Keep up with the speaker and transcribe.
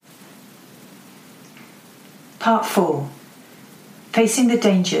Part 4. Facing the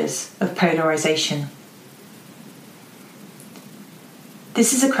Dangers of Polarisation.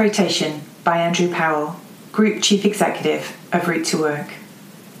 This is a quotation by Andrew Powell, Group Chief Executive of Route to Work.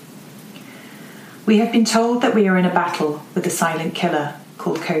 We have been told that we are in a battle with a silent killer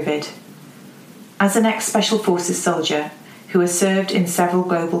called COVID. As an ex-Special Forces soldier who has served in several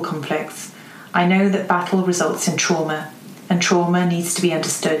global conflicts, I know that battle results in trauma, and trauma needs to be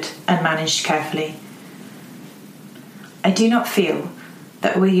understood and managed carefully. I do not feel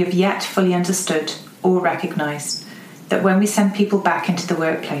that we have yet fully understood or recognised that when we send people back into the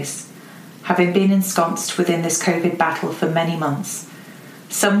workplace, having been ensconced within this COVID battle for many months,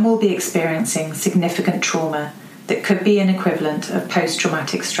 some will be experiencing significant trauma that could be an equivalent of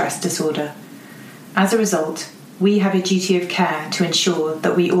post-traumatic stress disorder. As a result, we have a duty of care to ensure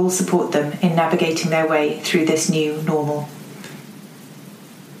that we all support them in navigating their way through this new normal.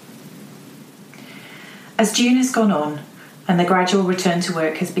 As June has gone on and the gradual return to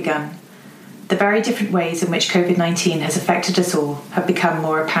work has begun, the very different ways in which COVID-19 has affected us all have become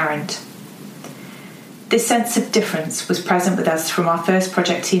more apparent. This sense of difference was present with us from our first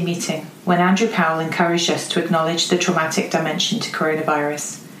project team meeting when Andrew Powell encouraged us to acknowledge the traumatic dimension to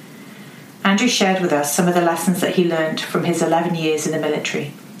coronavirus. Andrew shared with us some of the lessons that he learned from his 11 years in the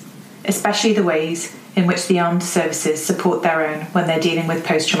military, especially the ways in which the armed services support their own when they're dealing with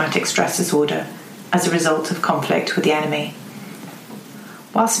post-traumatic stress disorder as a result of conflict with the enemy.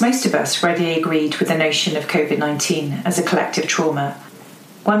 Whilst most of us readily agreed with the notion of COVID-19 as a collective trauma,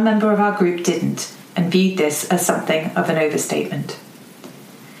 one member of our group didn't and viewed this as something of an overstatement.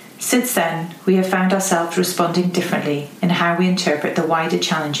 Since then, we have found ourselves responding differently in how we interpret the wider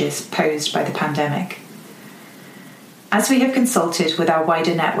challenges posed by the pandemic. As we have consulted with our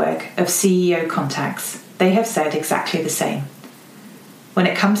wider network of CEO contacts, they have said exactly the same. When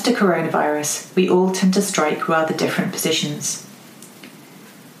it comes to coronavirus, we all tend to strike rather different positions.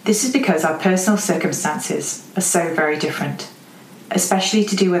 This is because our personal circumstances are so very different, especially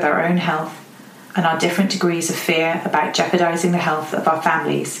to do with our own health and our different degrees of fear about jeopardising the health of our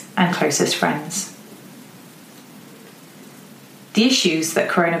families and closest friends. The issues that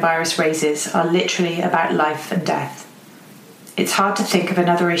coronavirus raises are literally about life and death. It's hard to think of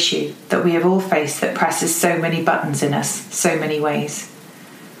another issue that we have all faced that presses so many buttons in us, so many ways.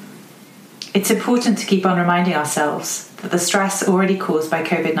 It's important to keep on reminding ourselves that the stress already caused by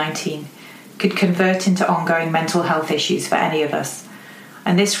COVID-19 could convert into ongoing mental health issues for any of us,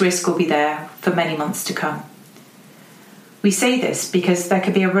 and this risk will be there for many months to come. We say this because there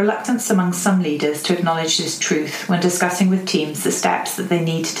could be a reluctance among some leaders to acknowledge this truth when discussing with teams the steps that they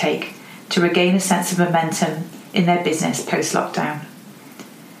need to take to regain a sense of momentum in their business post-lockdown.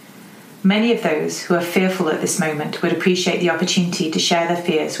 Many of those who are fearful at this moment would appreciate the opportunity to share their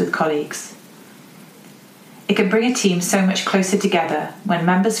fears with colleagues. It can bring a team so much closer together when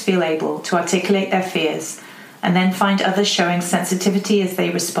members feel able to articulate their fears and then find others showing sensitivity as they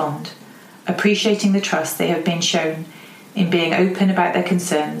respond, appreciating the trust they have been shown in being open about their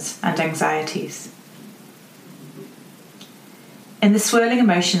concerns and anxieties. In the swirling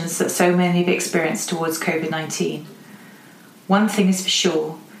emotions that so many have experienced towards COVID-19, one thing is for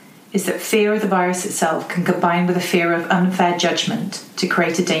sure, is that fear of the virus itself can combine with a fear of unfair judgment to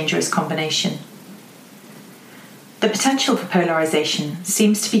create a dangerous combination. The potential for polarisation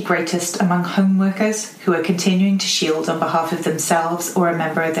seems to be greatest among home workers who are continuing to shield on behalf of themselves or a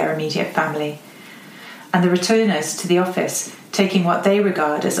member of their immediate family, and the returners to the office taking what they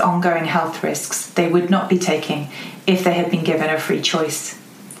regard as ongoing health risks they would not be taking if they had been given a free choice.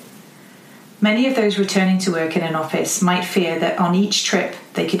 Many of those returning to work in an office might fear that on each trip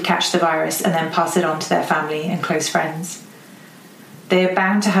they could catch the virus and then pass it on to their family and close friends. They are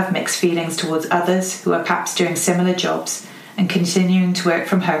bound to have mixed feelings towards others who are perhaps doing similar jobs and continuing to work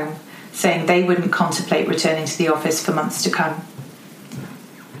from home, saying they wouldn't contemplate returning to the office for months to come.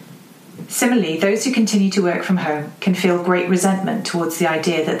 Similarly, those who continue to work from home can feel great resentment towards the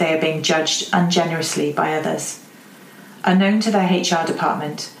idea that they are being judged ungenerously by others. Unknown to their HR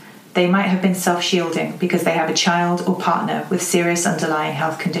department, they might have been self-shielding because they have a child or partner with serious underlying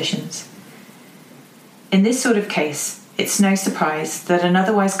health conditions. In this sort of case, it's no surprise that an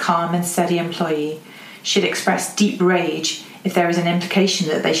otherwise calm and steady employee should express deep rage if there is an implication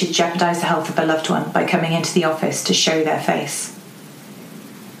that they should jeopardise the health of a loved one by coming into the office to show their face.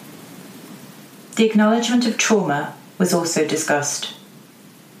 The acknowledgement of trauma was also discussed.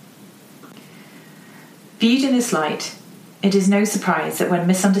 Viewed in this light, it is no surprise that when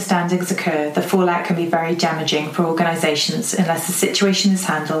misunderstandings occur, the fallout can be very damaging for organisations unless the situation is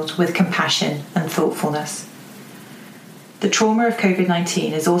handled with compassion and thoughtfulness. the trauma of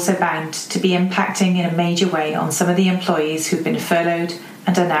COVID-19 is also bound to be impacting in a major way on some of the employees who've been furloughed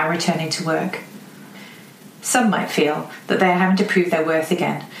and are now returning to work. Some might feel that they are having to prove their worth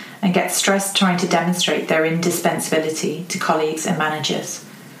again and get stressed trying to demonstrate their indispensability to colleagues and managers.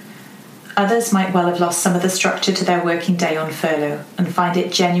 Others might well have lost some of the structure to their working day on furlough and find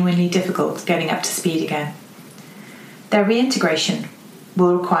it genuinely difficult getting up to speed again. Their reintegration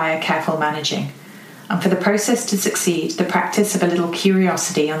will require careful managing, and for the process to succeed, the practice of a little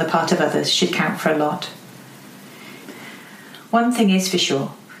curiosity on the part of others should count for a lot. One thing is for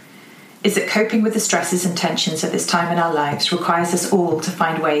sure, is that coping with the stresses and tensions of this time in our lives requires us all to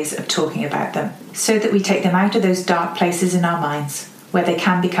find ways of talking about them, so that we take them out of those dark places in our minds where they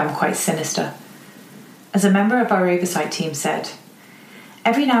can become quite sinister. As a member of our oversight team said,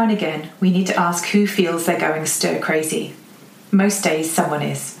 every now and again we need to ask who feels they're going stir crazy. Most days someone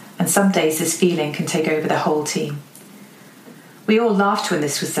is, and some days this feeling can take over the whole team. We all laughed when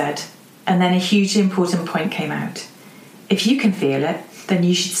this was said, and then a hugely important point came out. If you can feel it, then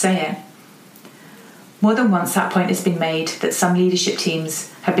you should say it. More than once that point has been made that some leadership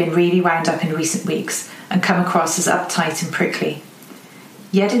teams have been really wound up in recent weeks and come across as uptight and prickly.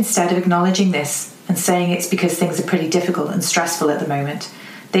 Yet instead of acknowledging this and saying it's because things are pretty difficult and stressful at the moment,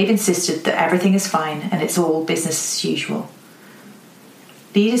 they've insisted that everything is fine and it's all business as usual.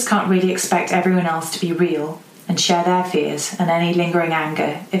 Leaders can't really expect everyone else to be real and share their fears and any lingering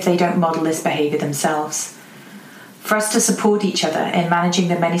anger if they don't model this behaviour themselves. For us to support each other in managing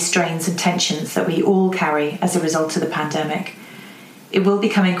the many strains and tensions that we all carry as a result of the pandemic, it will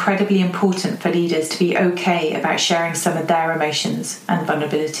become incredibly important for leaders to be okay about sharing some of their emotions and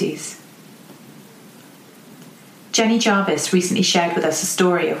vulnerabilities. Jenny Jarvis recently shared with us a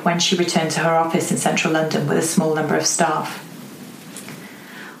story of when she returned to her office in central London with a small number of staff.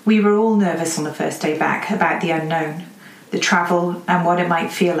 We were all nervous on the first day back about the unknown, the travel and what it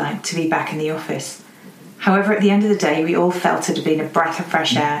might feel like to be back in the office. However, at the end of the day, we all felt it had been a breath of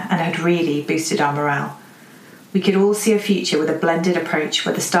fresh air and had really boosted our morale. We could all see a future with a blended approach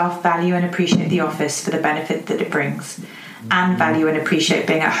where the staff value and appreciate the office for the benefit that it brings, and value and appreciate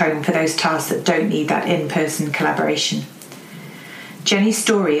being at home for those tasks that don't need that in-person collaboration. Jenny's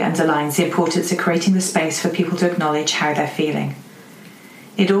story underlines the importance of creating the space for people to acknowledge how they're feeling.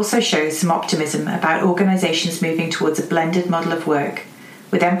 It also shows some optimism about organisations moving towards a blended model of work,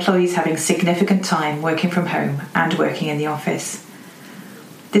 with employees having significant time working from home and working in the office.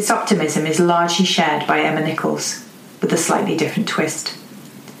 This optimism is largely shared by Emma Nichols, with a slightly different twist.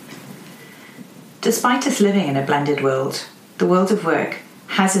 Despite us living in a blended world, the world of work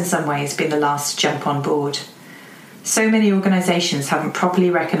has in some ways been the last to jump on board. So many organisations haven't properly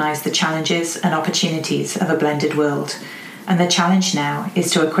recognised the challenges and opportunities of a blended world, and the challenge now is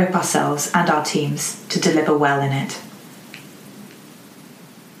to equip ourselves and our teams to deliver well in it.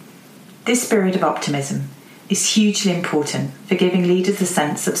 This spirit of optimism is hugely important for giving leaders a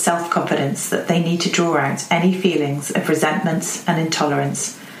sense of self-confidence that they need to draw out any feelings of resentment and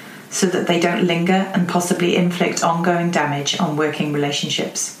intolerance so that they don't linger and possibly inflict ongoing damage on working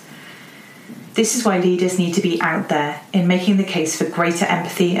relationships. This is why leaders need to be out there in making the case for greater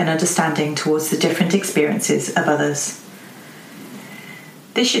empathy and understanding towards the different experiences of others.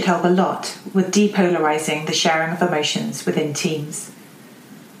 This should help a lot with depolarising the sharing of emotions within teams.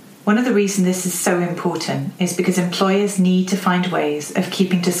 One of the reasons this is so important is because employers need to find ways of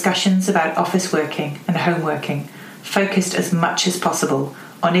keeping discussions about office working and home working focused as much as possible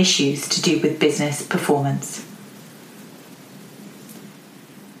on issues to do with business performance.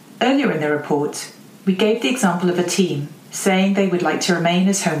 Earlier in the report, we gave the example of a team saying they would like to remain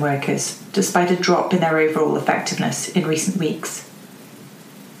as home workers despite a drop in their overall effectiveness in recent weeks.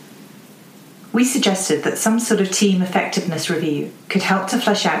 We suggested that some sort of team effectiveness review could help to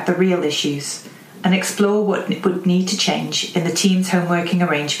flesh out the real issues and explore what would need to change in the team's home working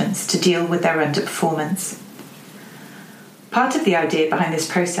arrangements to deal with their underperformance. Part of the idea behind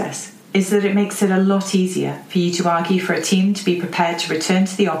this process is that it makes it a lot easier for you to argue for a team to be prepared to return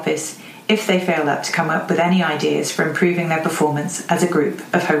to the office if they fail up to come up with any ideas for improving their performance as a group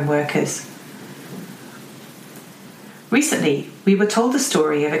of home workers. Recently, we were told the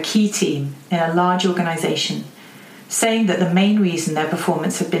story of a key team in a large organisation saying that the main reason their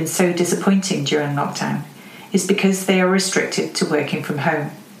performance had been so disappointing during lockdown is because they are restricted to working from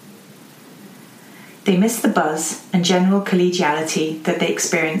home. They miss the buzz and general collegiality that they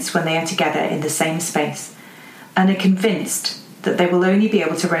experience when they are together in the same space and are convinced that they will only be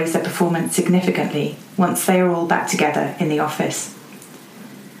able to raise their performance significantly once they are all back together in the office.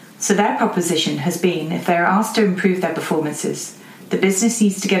 So their proposition has been, if they are asked to improve their performances, the business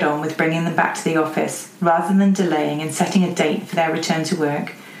needs to get on with bringing them back to the office rather than delaying and setting a date for their return to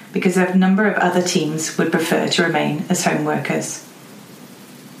work, because a number of other teams would prefer to remain as home workers.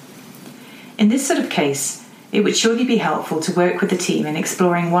 In this sort of case, it would surely be helpful to work with the team in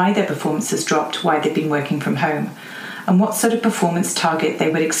exploring why their performance has dropped while they've been working from home, and what sort of performance target they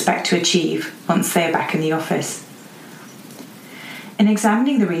would expect to achieve once they are back in the office. In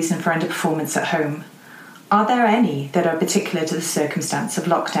examining the reason for underperformance at home, are there any that are particular to the circumstance of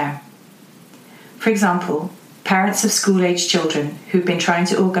lockdown? For example, parents of school-aged children who've been trying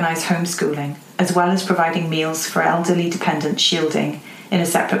to organise homeschooling, as well as providing meals for elderly dependents shielding in a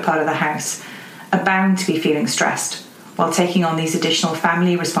separate part of the house, are bound to be feeling stressed while taking on these additional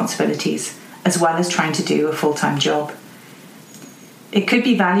family responsibilities, as well as trying to do a full-time job. It could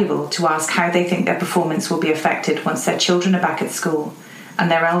be valuable to ask how they think their performance will be affected once their children are back at school and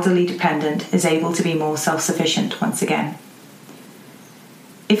their elderly dependent is able to be more self-sufficient once again.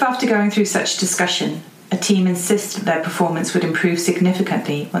 If after going through such discussion, a team insists that their performance would improve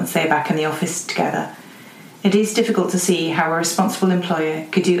significantly once they are back in the office together, it is difficult to see how a responsible employer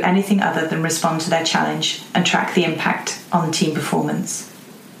could do anything other than respond to their challenge and track the impact on team performance.